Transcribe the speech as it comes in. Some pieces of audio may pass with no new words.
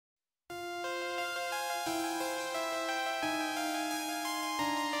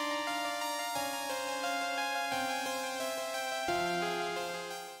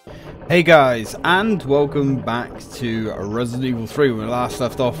Hey guys, and welcome back to Resident Evil 3. When we last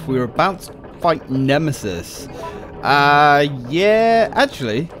left off, we were about to fight Nemesis. Yeah,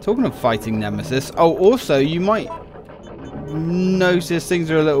 actually, talking of fighting Nemesis. Oh, also, you might notice things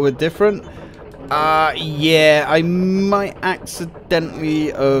are a little bit different. Yeah, I might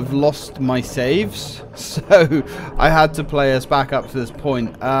accidentally have lost my saves, so I had to play us back up to this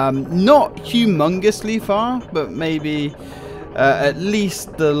point. Not humongously far, but maybe at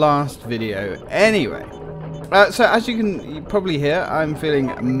least the last video. Anyway, so as you can probably hear, I'm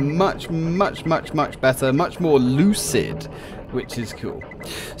feeling much better, much more lucid, which is cool.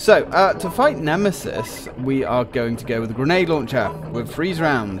 So, to fight Nemesis, we are going to go with a grenade launcher with freeze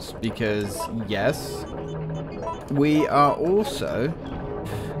rounds, because, yes, we are also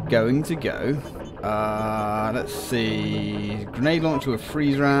going to go, let's see, grenade launcher with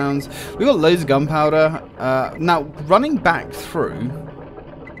freeze rounds. We've got loads of gunpowder. Now, running back through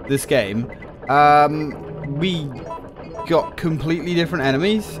this game, we got completely different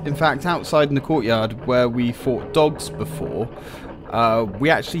enemies. In fact, outside in the courtyard where we fought dogs before, we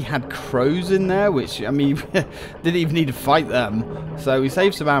actually had crows in there, which, I mean, didn't even need to fight them. So we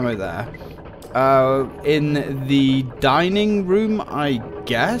saved some ammo there. In the dining room, I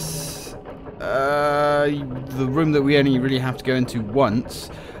guess, the room that we only really have to go into once,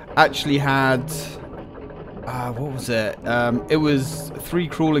 actually had, what was it? It was 3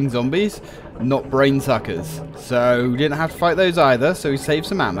 crawling zombies, not brain suckers. So we didn't have to fight those either, so we saved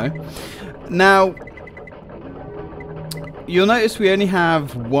some ammo. Now, you'll notice we only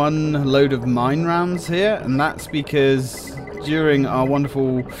have 1 load of mine rounds here, and that's because during our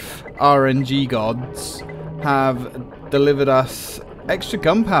wonderful RNG gods have delivered us extra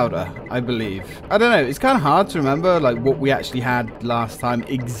gunpowder, I believe. I don't know, it's kind of hard to remember like what we actually had last time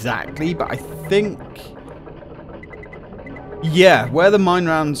exactly, but I think, yeah, where the mine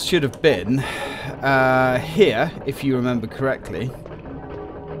rounds should have been, here, if you remember correctly.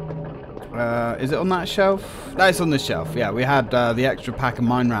 Is it on that shelf? No, it's on this shelf. Yeah, we had the extra pack of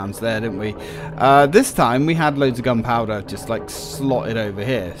mine rounds there, didn't we? This time we had loads of gunpowder just like slotted over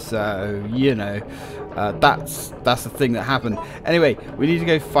here. So, you know, that's the thing that happened. Anyway, we need to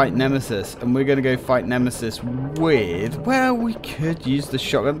go fight Nemesis, and we're going to go fight Nemesis with, well, we could use the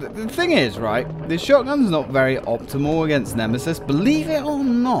shotgun. The thing is, right, the shotgun's not very optimal against Nemesis, believe it or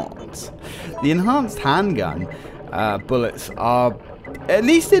not. The enhanced handgun bullets are, at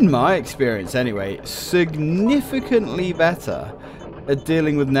least in my experience anyway, significantly better at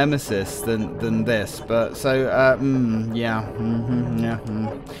dealing with Nemesis than this. But so, yeah,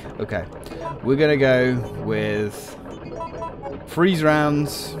 okay. We're gonna go with freeze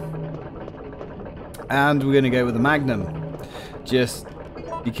rounds, and we're gonna go with a Magnum, just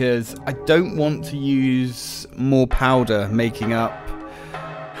because I don't want to use more powder making up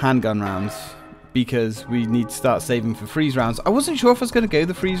handgun rounds, because we need to start saving for freeze rounds. I wasn't sure if I was going to go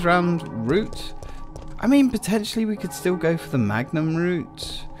the freeze round route. I mean, potentially we could still go for the Magnum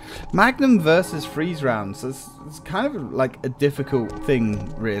route. Magnum versus freeze rounds, it's kind of like a difficult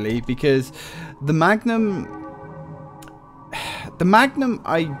thing, really, because the Magnum,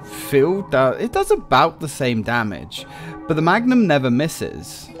 I feel that it does about the same damage, but the Magnum never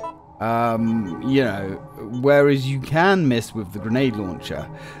misses. You know, whereas you can miss with the grenade launcher.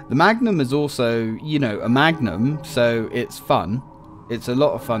 The Magnum is also, you know, a Magnum, so it's fun. It's a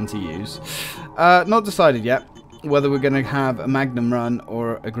lot of fun to use. Not decided yet whether we're going to have a Magnum run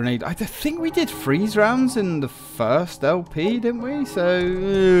or a grenade. I think we did freeze rounds in the first LP, didn't we?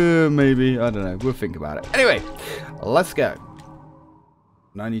 So, maybe, I don't know. We'll think about it. Anyway, let's go.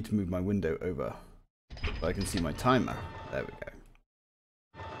 And I need to move my window over so I can see my timer. There we go.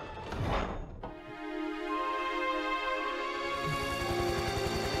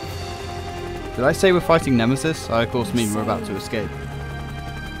 Did I say we're fighting Nemesis? I, of course, mean we're about to escape.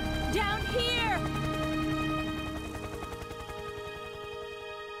 Down here!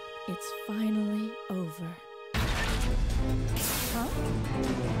 It's finally over. Huh?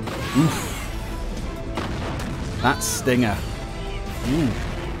 Oof. That stinger. Ooh.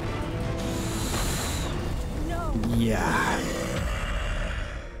 No. Yeah.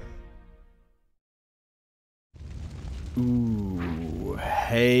 Ooh,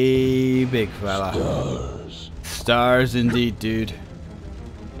 hey, big fella. S.T.A.R.S. Stars indeed, dude.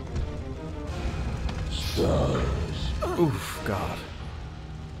 S.T.A.R.S. Oof, God.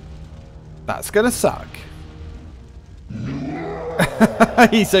 That's gonna suck.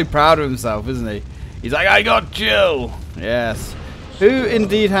 He's so proud of himself, isn't he? He's like, I got Jill! Yes. Who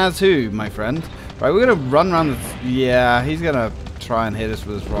indeed has who, my friend? Right, we're gonna run around the... Yeah, he's gonna try and hit us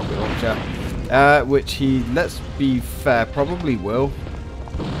with his rocket launcher. Which he, let's be fair, probably will.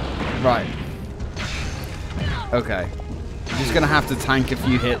 Right. Okay. I'm just going to have to tank a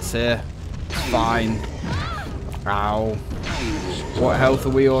few hits here. It's fine. Ow. What health are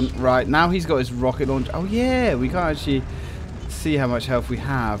we on? Right, now he's got his rocket launch. Oh, yeah. We can't actually see how much health we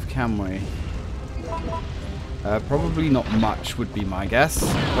have, can we? Probably not much would be my guess.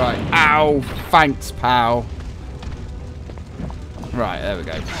 Right. Ow. Thanks, pal. Right, there we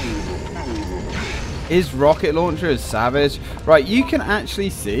go. His rocket launcher is savage. Right, you can actually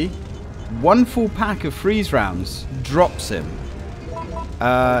see one full pack of freeze rounds drops him.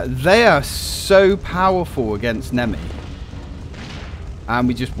 They are so powerful against Nemi. And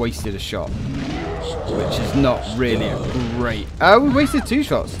we just wasted a shot. Which is not really great. We wasted 2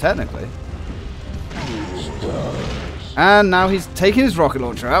 shots, technically. And now he's taking his rocket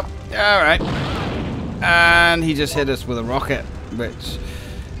launcher out. Alright. And he just hit us with a rocket, which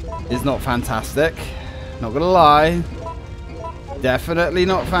is not fantastic. Not gonna lie. Definitely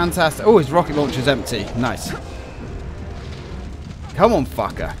not fantastic. Oh, his rocket launcher's empty. Nice. Come on,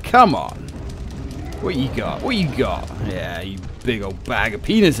 fucker. Come on. What you got? What you got? Yeah, you big old bag of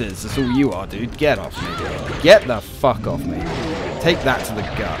penises. That's all you are, dude. Get off me. Get the fuck off me. Take that to the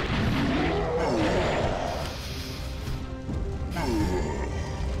gut.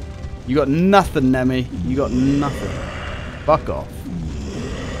 You got nothing, Nemi. You got nothing. Fuck off.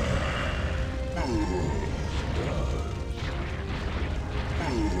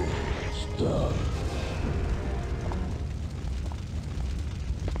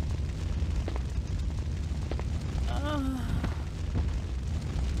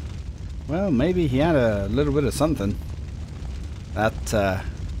 Well, maybe he had a little bit of something. That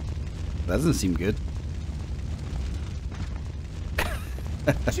doesn't seem good.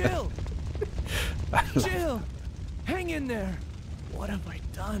 Jill! Jill! Hang in there! What have I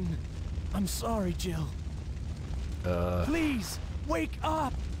done? I'm sorry, Jill. Please, wake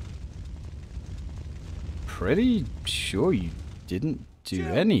up! Pretty sure you didn't do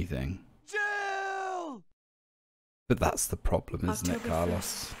anything. Jill! But that's the problem, isn't it, October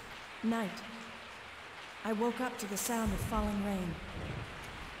Carlos? 1st, night. I woke up to the sound of falling rain.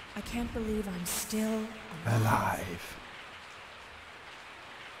 I can't believe I'm still alive.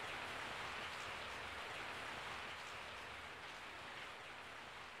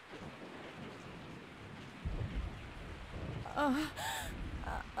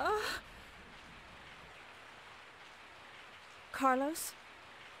 Carlos?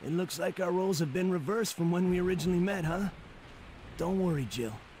 It looks like our roles have been reversed from when we originally met, huh? Don't worry,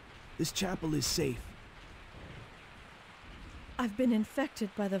 Jill. This chapel is safe. I've been infected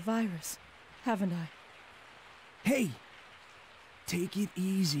by the virus, haven't I? Hey! Take it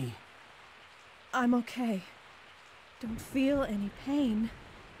easy. I'm okay. Don't feel any pain.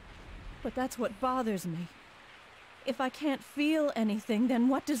 But that's what bothers me. If I can't feel anything, then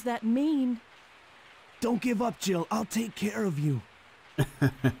what does that mean? Don't give up, Jill. I'll take care of you.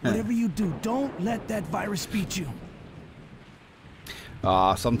 Whatever you do, don't let that virus beat you.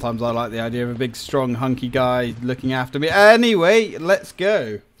 Sometimes I like the idea of a big, strong, hunky guy looking after me. Anyway, let's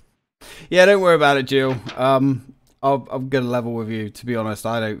go. Yeah, don't worry about it, Jill. I'm gonna level with you. To be honest,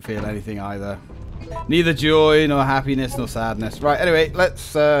 I don't feel anything either. Neither joy, nor happiness, nor sadness. Right, anyway,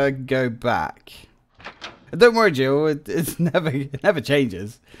 let's go back. And don't worry, Jill. It never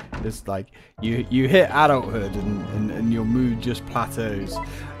changes. It's like you hit adulthood and your mood just plateaus.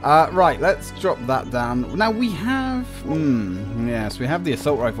 Right, let's drop that down. Now we have, yes, we have the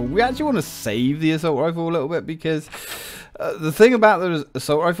assault rifle. We actually want to save the assault rifle a little bit because the thing about the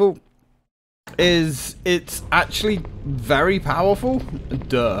assault rifle is it's actually very powerful.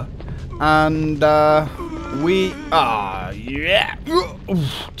 Duh. And yeah.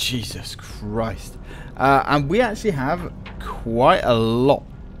 Oof, Jesus Christ. And we actually have quite a lot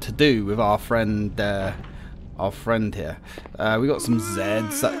to do with our friend here. We got some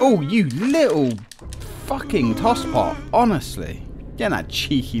Zeds. Oh, you little fucking tosspot. Honestly. Getting that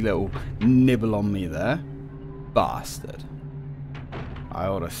cheeky little nibble on me there. Bastard. I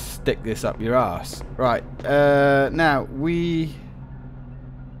ought to stick this up your ass. Right. Now, we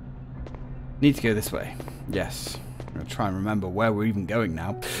need to go this way. Yes. I'm going to try and remember where we're even going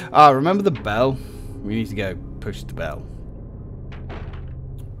now. Remember the bell? We need to go push the bell.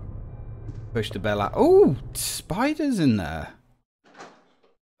 Push the bell out. Oh, spiders in there.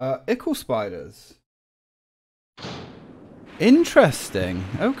 Ickle spiders. Interesting.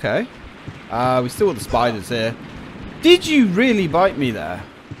 Okay. We still got the spiders here. Did you really bite me there?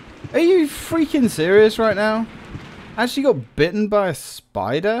 Are you freaking serious right now? Actually got bitten by a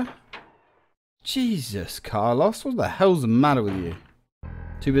spider? Jesus, Carlos. What the hell's the matter with you?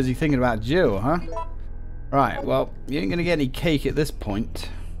 Too busy thinking about Jill, huh? Right, well, you ain't gonna get any cake at this point.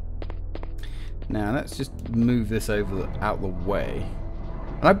 Now, let's just move this out the way.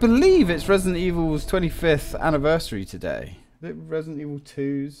 And I believe it's Resident Evil's 25th anniversary today. Is it Resident Evil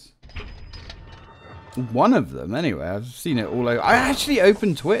 2's? One of them, anyway. I've seen it all over. I actually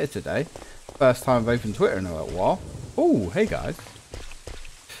opened Twitter today. First time I've opened Twitter in a little while. Oh, hey guys.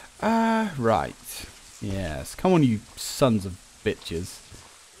 Right. Yes, come on, you sons of bitches.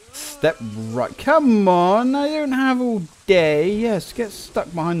 Step right. Come on, I don't have all day. Yes, get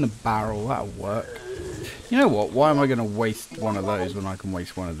stuck behind the barrel. That'll work. You know what? Why am I going to waste one of those when I can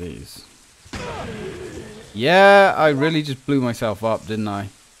waste one of these? Yeah, I really just blew myself up, didn't I?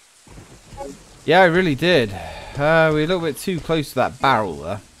 Yeah, I really did. We're a little bit too close to that barrel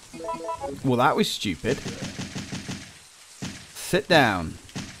there. Well, that was stupid. Sit down.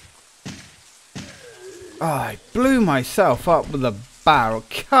 Oh, I blew myself up with a barrel.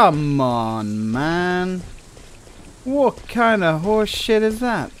 Come on, man. What kind of horse shit is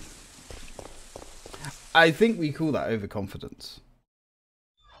that? I think we call that overconfidence.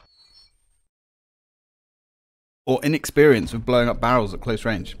 Or inexperience with blowing up barrels at close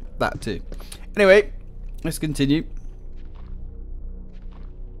range. That too. Anyway, let's continue.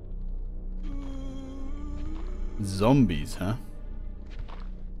 Zombies, huh?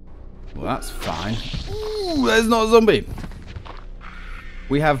 Well, that's fine. Ooh, there's not a zombie.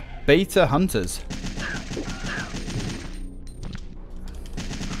 We have beta hunters.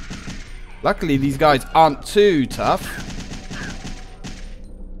 Luckily, these guys aren't too tough.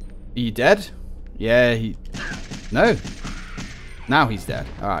 Are you dead? Yeah, No. Now he's dead.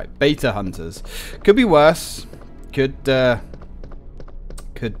 Alright, beta hunters. Could be worse. Could be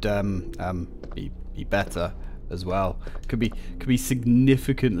better as well. Could be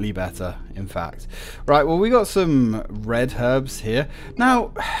significantly better, in fact. Right, well, we got some red herbs here.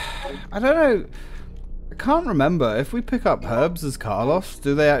 Now, I don't know. I can't remember. If we pick up herbs as Carlos,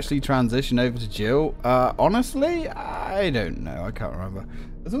 do they actually transition over to Jill? Honestly, I don't know. I can't remember.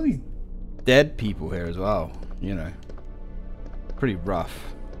 There's all these dead people here as well. You know. Pretty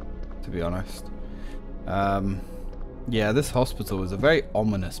rough, to be honest. Yeah, this hospital is a very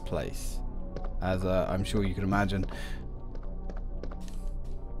ominous place, as I'm sure you can imagine.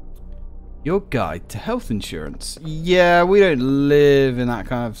 Your guide to health insurance. Yeah, we don't live in that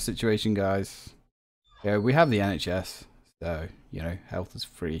kind of situation, guys. Yeah, we have the NHS, so, you know, health is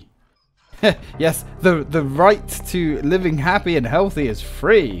free. Yes, the right to living happy and healthy is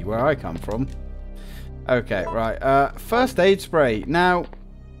free, where I come from. Okay, right. First aid spray. Now,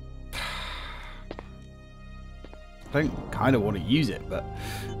 I don't kind of want to use it, but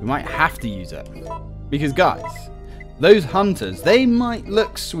we might have to use it. Because, guys, those hunters, they might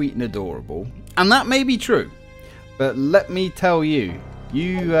look sweet and adorable. And that may be true. But let me tell you,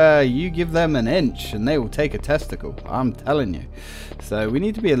 you give them an inch and they will take a testicle. I'm telling you. So we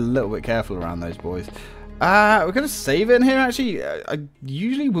need to be a little bit careful around those boys. We're going to save it in here, actually. I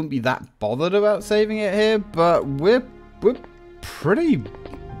usually wouldn't be that bothered about saving it here, but we're pretty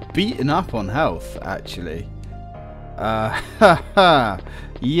beaten up on health, actually.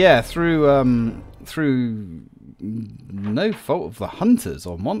 Yeah, through no fault of the hunters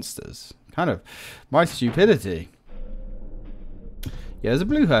or monsters. Kind of my stupidity. Yeah, there's a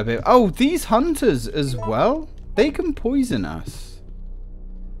blue herb here. Oh, these hunters as well? They can poison us.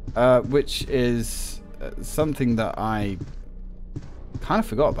 Which is something that I kind of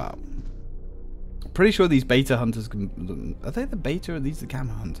forgot about. Pretty sure these beta hunters can... Are they the beta or are these the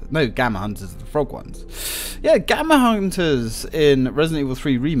gamma hunters? No, gamma hunters are the frog ones. Yeah, gamma hunters in Resident Evil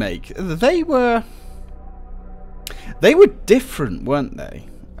 3 Remake. They were different, weren't they?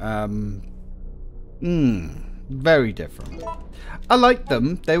 Very different. I liked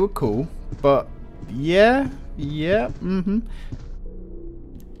them. They were cool. But yeah, they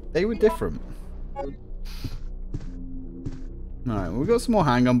were different. Alright, well, we've got some more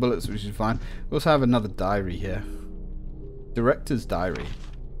handgun bullets, which is fine. We also have another diary here. Director's diary.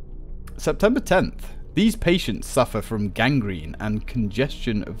 September 10th. These patients suffer from gangrene and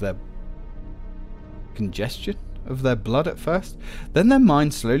congestion of their blood at first. Then their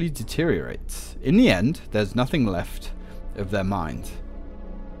mind slowly deteriorates. In the end, there's nothing left of their mind.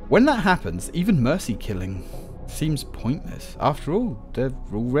 When that happens, even mercy killing seems pointless. After all, they're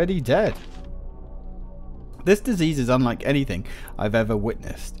already dead. This disease is unlike anything I've ever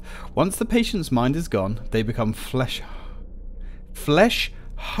witnessed. Once the patient's mind is gone, they become flesh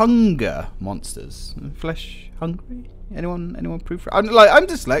hunger monsters. Flesh hungry? Anyone proof? I'm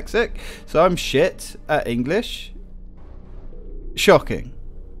dyslexic, so I'm shit at English. Shocking,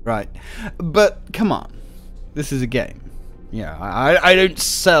 right? But come on, this is a game. Yeah, I don't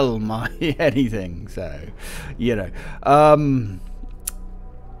sell my anything, so you know.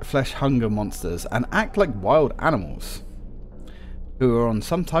 flesh hunger monsters and act like wild animals who are on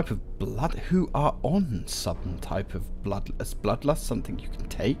some type of bloodlust, something you can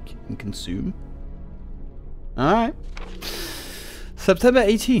take and consume. Alright. September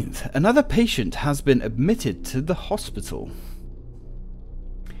 18th. Another patient has been admitted to the hospital.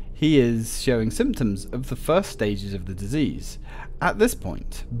 He is showing symptoms of the first stages of the disease at this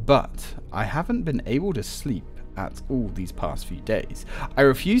point, but I haven't been able to sleep at all these past few days. I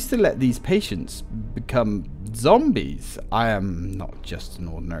refuse to let these patients become zombies. I am not just an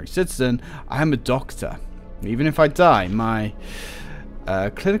ordinary citizen, I am a doctor. Even if I die, my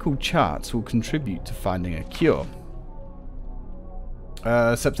clinical charts will contribute to finding a cure.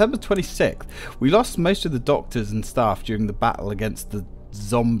 September 26th. We lost most of the doctors and staff during the battle against the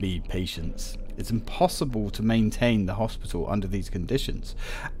zombie patients. It's impossible to maintain the hospital under these conditions,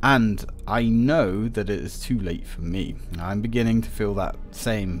 and I know that it is too late for me. I'm beginning to feel that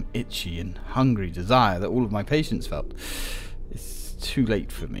same itchy and hungry desire that all of my patients felt. It's too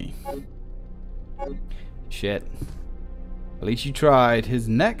late for me. Shit. At least you tried. His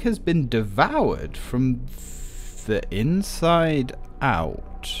neck has been devoured from the inside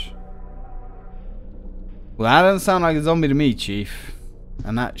out. Well, that doesn't sound like a zombie to me, Chief.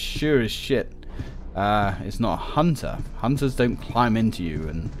 And that sure as shit it's not a hunter. Hunters don't climb into you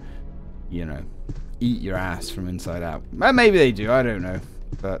and, you know, eat your ass from inside out. Well, maybe they do, I don't know.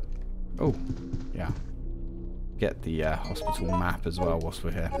 But, oh, yeah. Get the hospital map as well whilst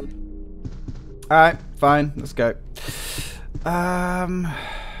we're here. Alright, fine, let's go.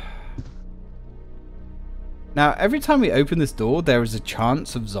 Now, every time we open this door, there is a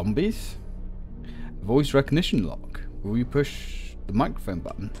chance of zombies. Voice recognition lock. Will you push the microphone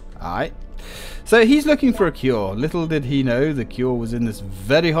button? Alright. So he's looking for a cure. Little did he know the cure was in this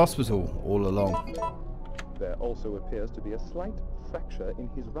very hospital all along. There also appears to be a slight fracture in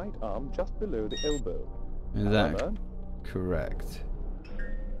his right arm just below the elbow. Is that correct?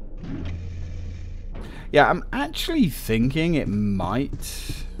 Yeah, I'm actually thinking it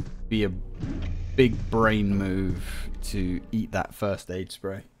might be a big brain move to eat that first aid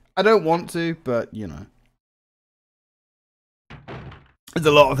spray. I don't want to, but you know. There's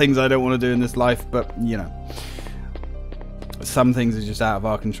a lot of things I don't want to do in this life, but you know. Some things are just out of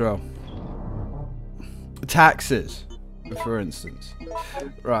our control. Taxes, for instance.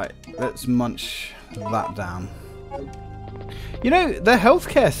 Right, let's munch that down. You know, the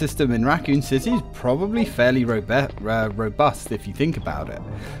healthcare system in Raccoon City is probably fairly robust if you think about it.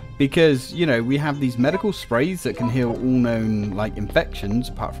 Because, you know, we have these medical sprays that can heal all known, like, infections,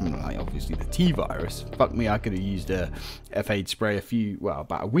 apart from, like, obviously the T-virus. Fuck me, I could have used a F-8 spray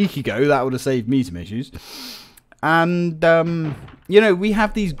about a week ago. That would have saved me some issues. And, you know, we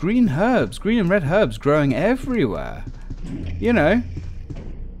have these green and red herbs growing everywhere. You know,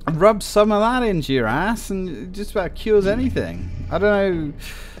 rub some of that into your ass and it just about cures anything. I don't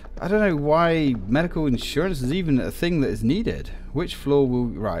know why medical insurance is even a thing that is needed. Which floor will...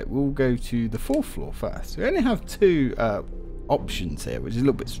 Right, we'll go to the 4th floor first. We only have 2 options here, which is a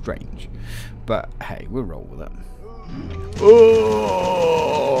little bit strange. But, hey, we'll roll with it.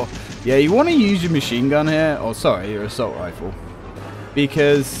 Oh! Yeah, you want to use your machine gun here. Oh, sorry, your assault rifle.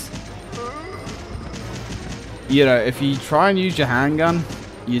 Because, you know, if you try and use your handgun,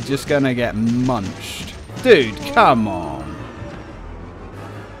 you're just going to get munched. Dude, come on.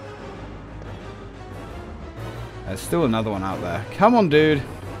 There's still another one out there. Come on, dude.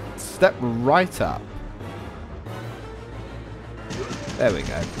 Step right up. There we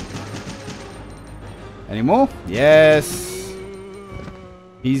go. Any more? Yes.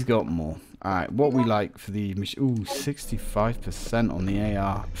 He's got more. Alright, what we like for the machine. Ooh, 65% on the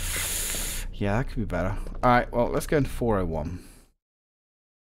AR. Yeah, that could be better. Alright, well, let's go into 401.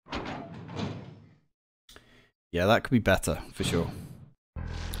 Yeah, that could be better, for sure.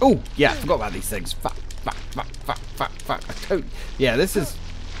 Oh, yeah, I forgot about these things. Fuck. Yeah, this is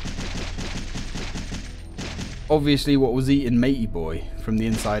obviously what was eating Matey Boy from the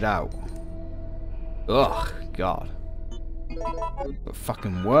inside out. Ugh, God. Got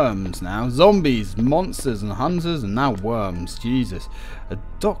fucking worms now. Zombies, monsters, and hunters, and now worms. Jesus. A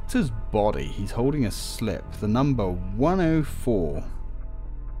doctor's body. He's holding a slip. The number 104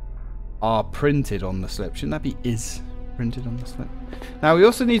 are printed on the slip. Shouldn't that be is printed on the slip? Now, we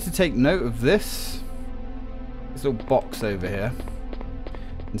also need to take note of this little box over here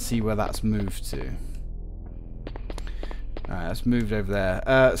and see where that's moved to. Alright, that's moved over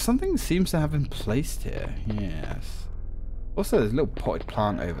there. Something seems to have been placed here. Yes. Also, there's a little potted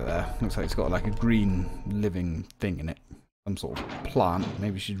plant over there. Looks like it's got like a green living thing in it. some sort of plant.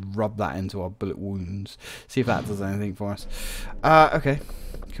 Maybe we should rub that into our bullet wounds. See if that does anything for us. Okay,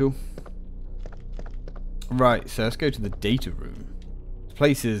 cool. Right, so let's go to the data room. This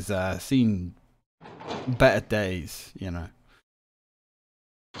place has seen better days, you know.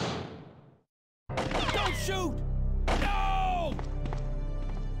 Don't shoot! No!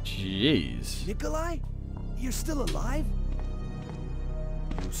 Jeez. Nikolai? You're still alive?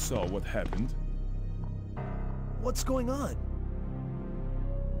 You saw what happened. What's going on?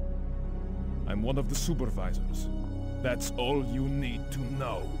 I'm one of the supervisors. That's all you need to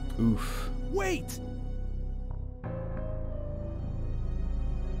know. Oof. Wait!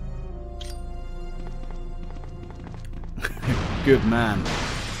 Good man.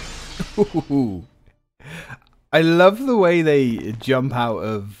 Ooh. I love the way they jump out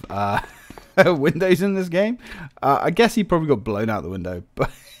of windows in this game. I guess he probably got blown out the window,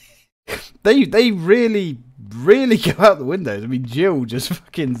 but they really go out the windows. I mean, Jill just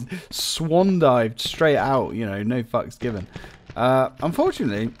fucking swan dived straight out. You know, no fucks given.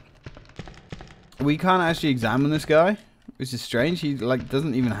 Unfortunately, we can't actually examine this guy, which is strange. He like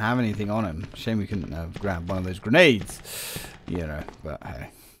doesn't even have anything on him. Shame we couldn't have grabbed one of those grenades. You know, but hey.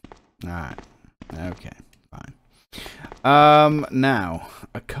 Alright. Okay, fine. Now,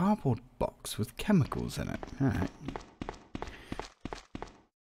 a cardboard box with chemicals in it. Alright.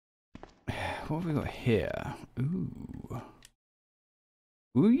 What have we got here? Ooh.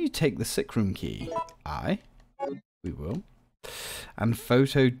 Will you take the sick room key? Aye. We will. And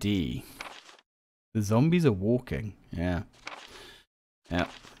photo D. The zombies are walking. Yeah. Yeah.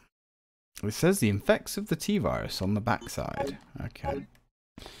 It says the effects of the T-virus on the backside. Okay.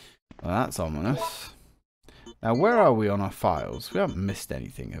 Well, that's ominous. Now, where are we on our files? We haven't missed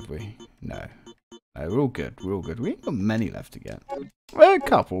anything, have we? No. No, we're all good. We're all good. We ain't got many left to get. Well, a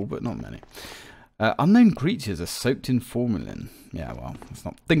couple, but not many. Unknown creatures are soaked in formalin. Yeah, well, let's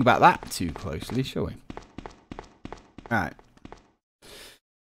not think about that too closely, shall we? Alright.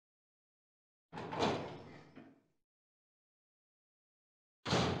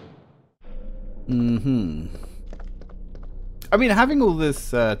 I mean, having all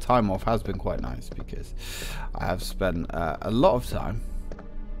this time off has been quite nice because I have spent a lot of time.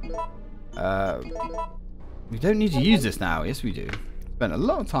 We don't need to use this now. Yes, we do. Spent a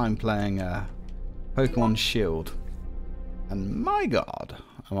lot of time playing Pokemon Shield. And my god,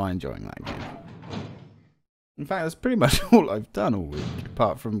 am I enjoying that game. In fact, that's pretty much all I've done all week,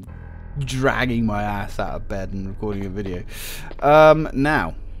 apart from dragging my ass out of bed and recording a video.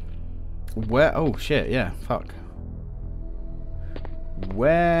 Now, where... Oh, shit, yeah, fuck.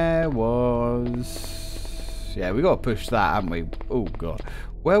 Where was... Yeah, we got to push that, haven't we? Oh, God.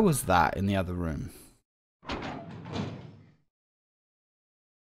 Where was that in the other room?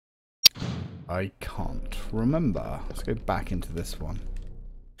 I can't remember. Let's go back into this one.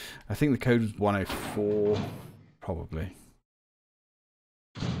 I think the code was 104, probably.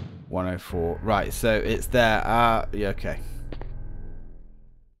 104. Right, so it's there. Yeah, okay.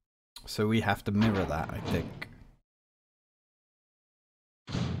 So we have to mirror that, I think.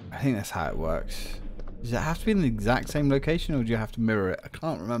 I think that's how it works. Does it have to be in the exact same location, or do you have to mirror it? I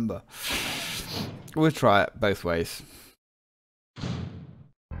can't remember. We'll try it both ways.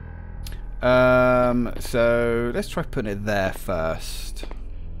 So let's try putting it there first.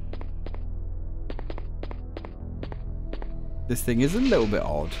 This thing is a little bit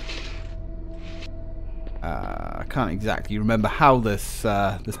odd. I can't exactly remember how this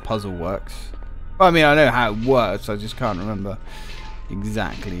this puzzle works. Well, I mean, I know how it works. I just can't remember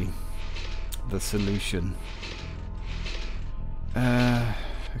exactly the solution.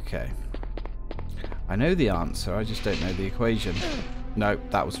 Okay. I know the answer. I just don't know the equation. No,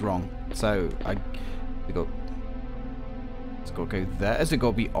 that was wrong. So it's got to go there. Has it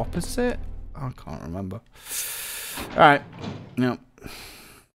got to be opposite? I can't remember. All right. No.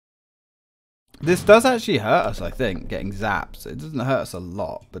 This does actually hurt us, I think, getting zapped. It doesn't hurt us a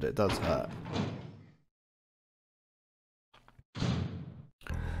lot, but it does hurt.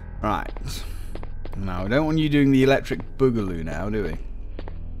 Right. Now, we don't want you doing the electric boogaloo now, do we?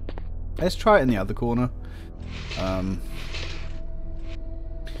 Let's try it in the other corner. There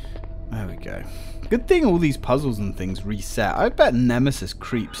we go. Good thing all these puzzles and things reset. I bet Nemesis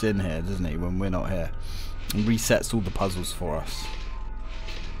creeps in here, doesn't he, when we're not here? And resets all the puzzles for us.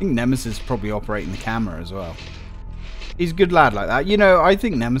 I think Nemesis is probably operating the camera as well. He's a good lad like that. You know, I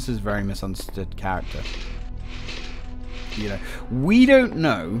think Nemesis is a very misunderstood character. You know, we don't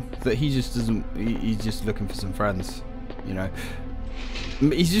know that he just doesn't... He's just looking for some friends. You know.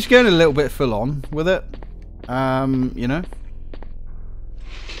 He's just going a little bit full on with it. You know.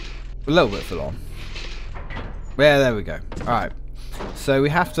 A little bit full on. Yeah, there we go. Alright. So we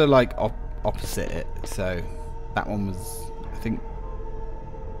have to, like, opposite it. So that one was, I think...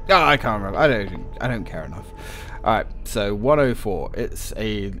 Oh, I can't remember. I don't care enough. Alright, so 104.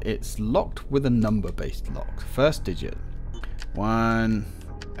 It's locked with a number-based lock. First digit.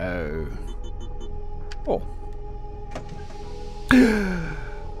 104.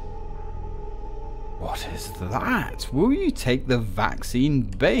 What is that? Will you take the vaccine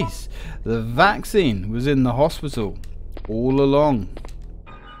base? The vaccine was in the hospital all along.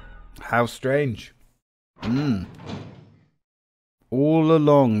 How strange. All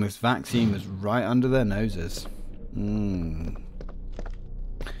along, this vaccine was right under their noses.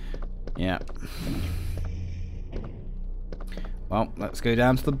 Yeah. Well, let's go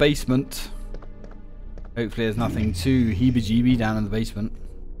down to the basement. Hopefully there's nothing too heebie-jeebie down in the basement.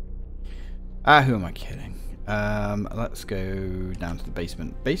 Who am I kidding? Let's go down to the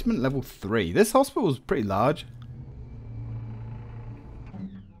basement. Basement level 3. This hospital is pretty large.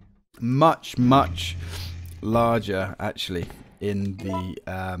 Much, much larger, actually, in the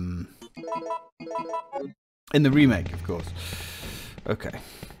remake, of course. Okay.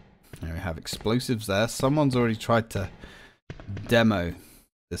 There we have explosives there. Someone's already tried to demo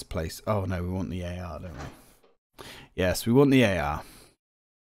this place. Oh no, we want the AR, don't we? Yes, we want the AR.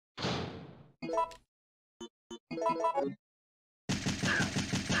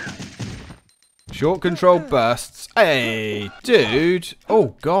 Short control bursts. Hey, dude.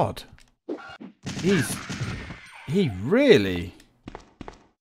 Oh god. He really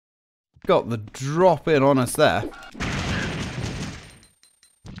got the drop in on us there.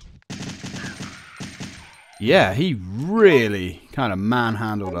 Yeah, he really kind of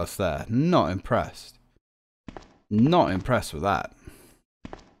manhandled us there. Not impressed. Not impressed with that.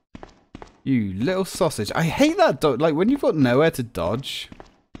 You little sausage. I hate that dodge. Like, when you've got nowhere to dodge.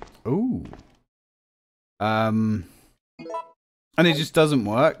 Ooh. And it just doesn't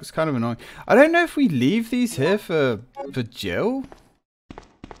work. It's kind of annoying. I don't know if we leave these here for Jill.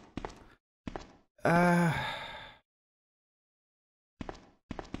 I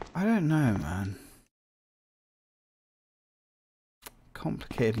don't know, man.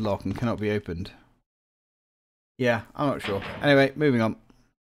 Complicated lock and cannot be opened. Yeah, I'm not sure. Anyway, moving on.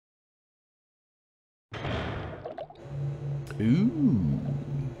 Ooh.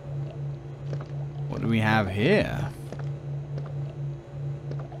 What do we have here?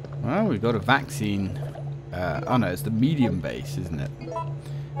 Well, we've got a vaccine. Oh no, it's the medium base, isn't it?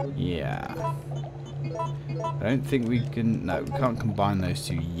 Yeah. I don't think we can... No, we can't combine those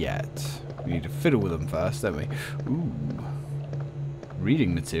two yet. We need to fiddle with them first, don't we? Ooh.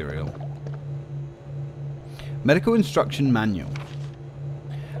 Reading material. Medical Instruction Manual.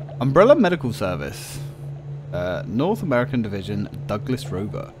 Umbrella Medical Service. North American Division, Douglas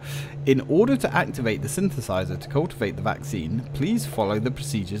Rover. In order to activate the synthesizer to cultivate the vaccine, please follow the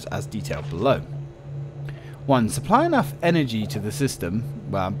procedures as detailed below. 1. Supply enough energy to the system.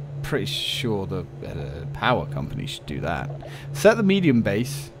 Well, I'm pretty sure the power company should do that. Set the medium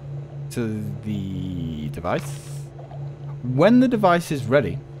base to the device. When the device is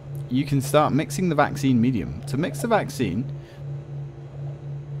ready, you can start mixing the vaccine medium. To mix the vaccine,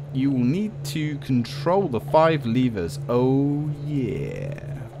 you will need to control the 5 levers. Oh yeah,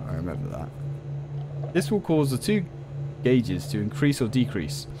 I remember that. This will cause the 2 gauges to increase or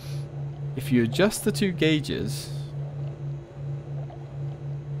decrease. If you adjust the 2 gauges,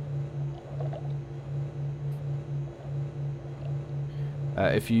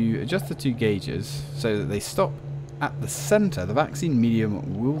 so that they stop at the center, the vaccine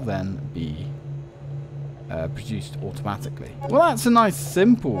medium will then be produced automatically. Well, that's a nice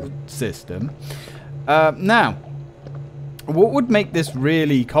simple system. Now, what would make this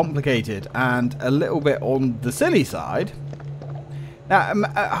really complicated and a little bit on the silly side?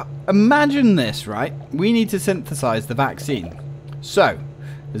 Now, imagine this, right? We need to synthesize the vaccine. So,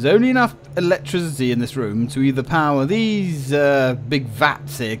 there's only enough electricity in this room to either power these big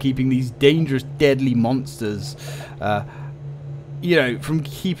vats here, keeping these dangerous, deadly monsters, you know, from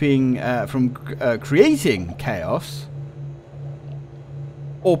creating chaos,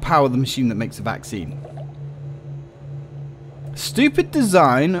 or power the machine that makes a vaccine. Stupid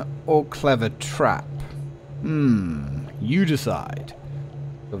design or clever trap? You decide.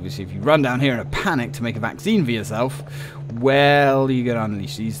 Obviously, if you run down here in a panic to make a vaccine for yourself, well, you're going to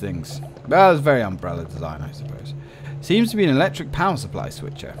unleash these things. Well, it's very Umbrella design, I suppose. Seems to be an electric power supply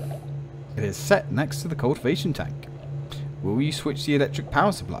switcher. It is set next to the cultivation tank. Will you switch the electric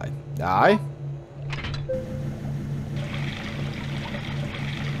power supply? Aye.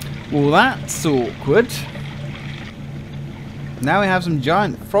 Well, that's awkward. Now we have some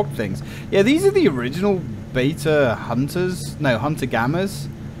giant frog things. Yeah, these are the original beta hunters? No, hunter gammas.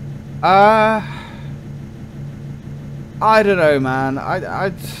 I don't know, man. I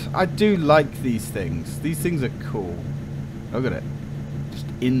do like these things. These things are cool. Look at it. Just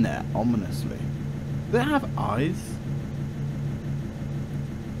in there, ominously. Do they have eyes?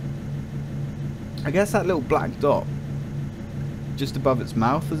 I guess that little black dot just above its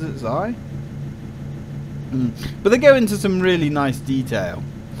mouth is its eye. But they go into some really nice detail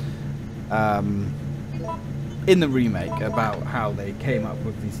in the remake about how they came up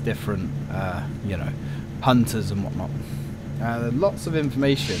with these different, you know, hunters and whatnot. Lots of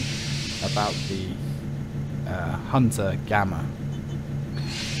information about the hunter gamma.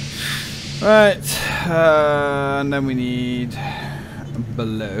 Right, and then we need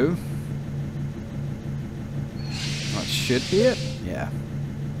below. That should be it. Yeah.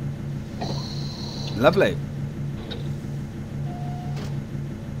 Lovely.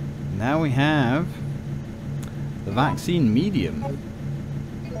 Now we have the vaccine medium.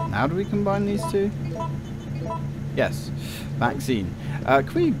 How do we combine these two? Yes, vaccine.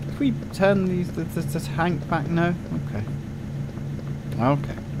 Can we turn the tank back? No? Okay.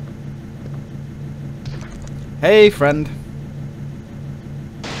 Okay. Hey, friend.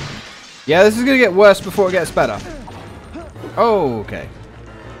 Yeah, this is going to get worse before it gets better. Oh, okay.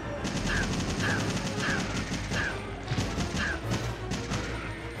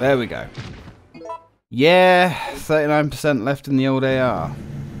 There we go. Yeah, 39% left in the old AR.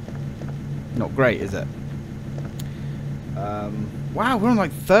 Not great, is it? Wow, we're on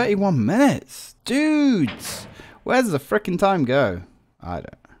like 31 minutes. Dudes! Where's the frickin' time go? I don't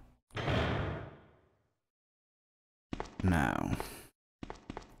know. Now,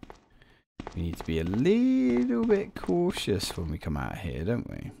 we need to be a little bit cautious when we come out here, don't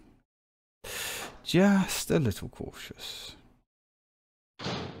we? Just a little cautious.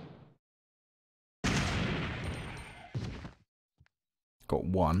 Got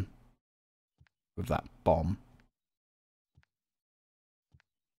one with that bomb.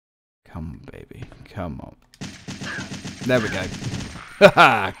 Come on, baby. Come on. There we go.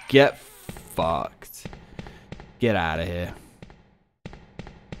 Haha! Get fucked. Get out of here.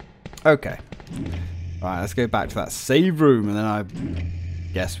 Okay. Alright, let's go back to that save room and then I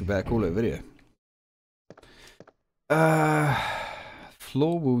guess we better call it a video.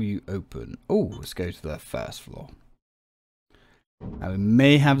 Floor will you open? Oh, let's go to the first floor. Now we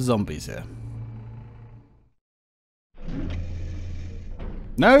may have zombies here.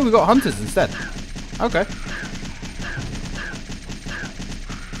 No, we got hunters instead. Okay.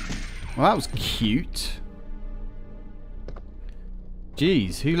 Well, that was cute.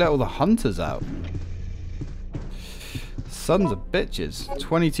 Jeez, who let all the hunters out? Sons of bitches.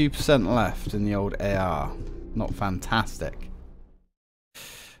 22% left in the old AR. Not fantastic.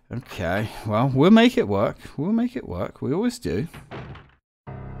 Okay, well, we'll make it work. We'll make it work. We always do.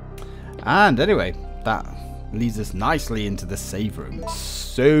 And anyway, that leads us nicely into the save room.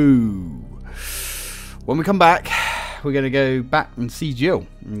 So, when we come back, we're going to go back and see Jill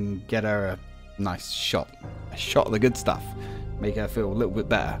and get her a nice shot. A shot of the good stuff. Make her feel a little bit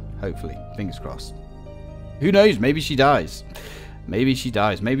better, hopefully. Fingers crossed. Who knows? Maybe she dies. Maybe she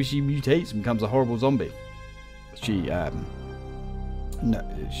dies. Maybe she mutates and becomes a horrible zombie. No,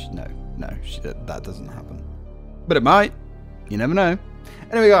 that doesn't happen. But it might. You never know.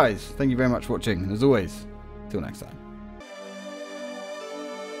 Anyway, guys, thank you very much for watching. And as always, till next time.